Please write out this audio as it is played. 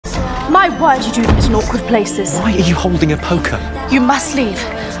My word, you do get in awkward places. Why are you holding a poker? You must leave.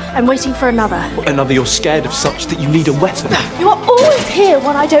 I'm waiting for another. Another you're scared of such that you need a weapon. You are always here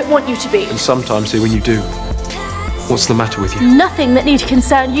when I don't want you to be. And sometimes here when you do. What's the matter with you? Nothing that need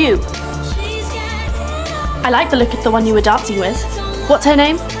concern you. I like the look of the one you were dancing with. What's her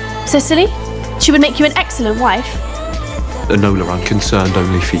name? Cicely? She would make you an excellent wife. Enola, I'm concerned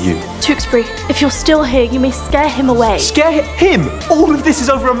only for you. Tewksbury, if you're still here, you may scare him away. Scare him? All of this is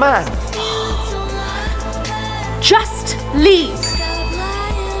over a man. Just leave.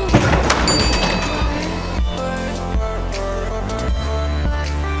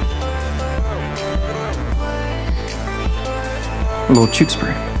 Lord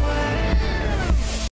Tewksbury.